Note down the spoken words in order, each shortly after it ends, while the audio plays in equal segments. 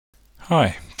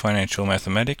Hi, Financial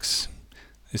Mathematics.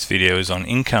 This video is on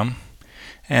income,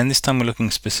 and this time we're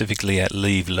looking specifically at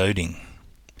leave loading.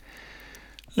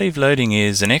 Leave loading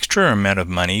is an extra amount of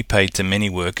money paid to many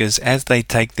workers as they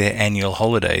take their annual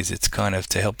holidays. It's kind of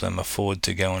to help them afford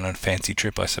to go on a fancy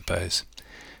trip, I suppose.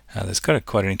 There's got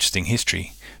quite an interesting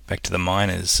history back to the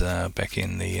miners back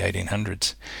in the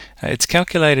 1800s. It's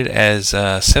calculated as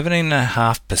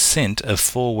 17.5% of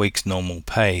 4 weeks normal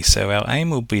pay. So our aim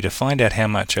will be to find out how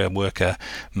much a worker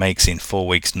makes in 4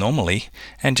 weeks normally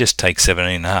and just take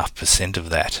 17.5% of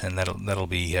that, and that'll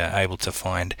be able to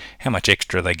find how much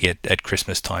extra they get at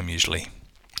Christmas time usually.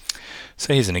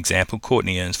 So here's an example.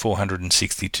 Courtney earns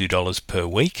 $462 per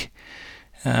week.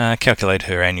 Calculate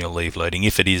her annual leave loading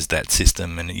if it is that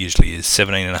system, and it usually is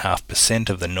 17.5%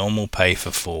 of the normal pay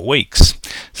for 4 weeks.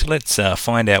 So let's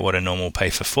find out what a normal pay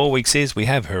for 4 weeks is. We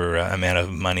have her amount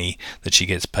of money that she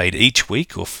gets paid each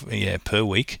week, or per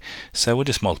week. So we'll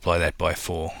just multiply that by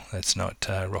 4. That's not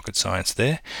rocket science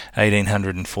there.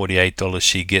 $1,848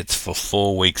 she gets for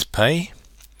 4 weeks pay.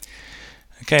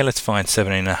 Okay, let's find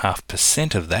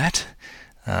 17.5% of that,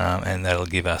 and that'll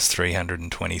give us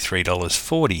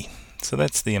 $323.40. So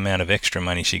that's the amount of extra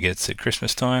money she gets at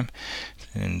Christmas time.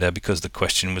 And because the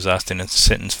question was asked in a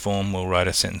sentence form, we'll write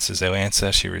a sentence as our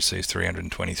answer. She receives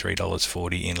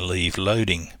 $323.40 in leave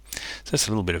loading. So that's a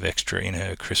little bit of extra in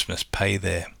her Christmas pay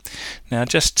there. Now,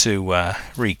 just to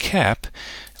recap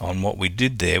on what we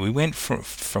did there, we went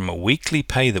from a weekly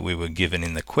pay that we were given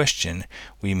in the question,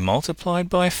 we multiplied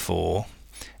by 4,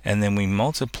 and then we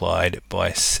multiplied by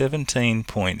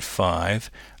 17.5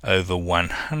 over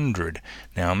 100.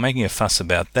 Now I'm making a fuss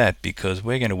about that because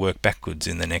we're going to work backwards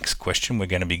in the next question. We're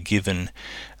going to be given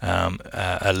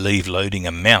a leave loading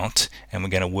amount, and we're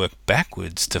going to work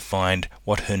backwards to find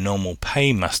what her normal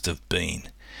pay must have been.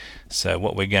 So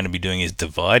what we're going to be doing is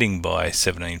dividing by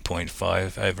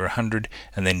 17.5 over 100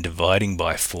 and then dividing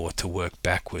by 4 to work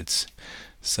backwards.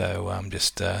 So I'm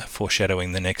just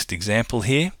foreshadowing the next example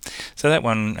here. So that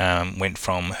one went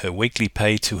from her weekly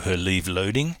pay to her leave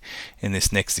loading. In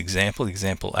this next example,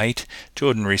 example 8,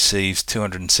 Jordan receives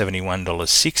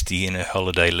 $271.60 in her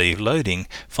holiday leave loading.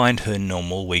 Find her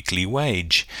normal weekly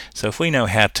wage. So if we know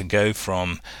how to go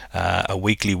from a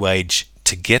weekly wage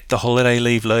to get the holiday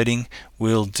leave loading,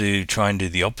 we'll try and do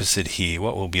the opposite here.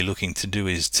 What we'll be looking to do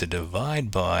is to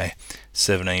divide by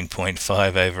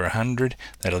 17.5 over 100.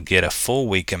 That'll get a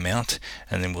 4-week amount,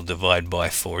 and then we'll divide by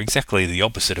 4, exactly the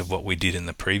opposite of what we did in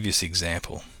the previous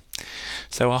example.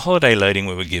 So our holiday loading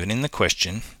we were given in the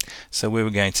question, so we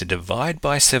were going to divide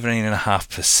by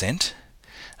 17.5%,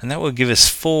 and that will give us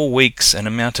 4 weeks, an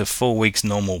amount of 4 weeks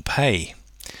normal pay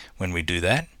when we do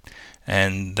that.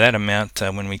 And that amount,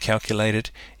 when we calculate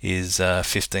it, is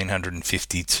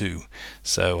 $1,552.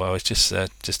 So I was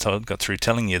got through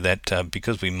telling you that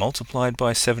because we multiplied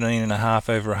by 17.5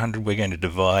 over 100, we're going to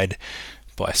divide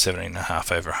by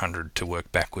 17.5 over 100 to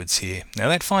work backwards here. Now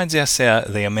that finds us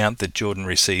the amount that Jordan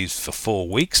receives for 4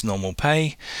 weeks normal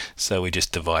pay. So we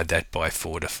just divide that by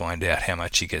 4 to find out how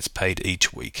much he gets paid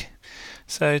each week.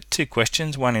 So 2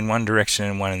 questions, one in one direction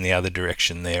and one in the other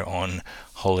direction there on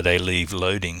holiday leave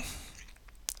loading.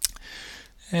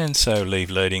 And so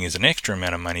leave loading is an extra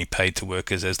amount of money paid to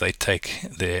workers as they take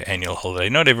their annual holiday.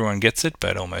 Not everyone gets it,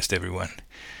 but almost everyone.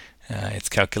 It's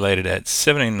calculated at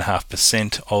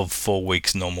 17.5% of 4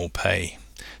 weeks normal pay.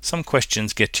 Some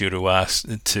questions get you to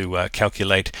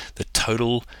calculate the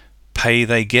total pay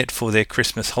they get for their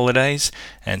Christmas holidays,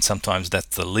 and sometimes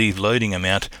that's the leave loading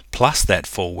amount plus that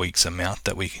 4 weeks amount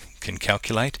that we can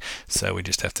calculate. So we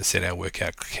just have to set our work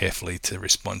out carefully to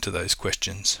respond to those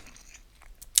questions.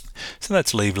 So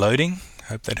that's leave loading.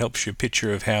 Hope that helps you a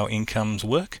picture of how incomes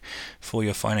work for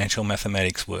your financial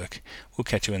mathematics work. We'll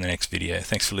catch you in the next video.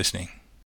 Thanks for listening.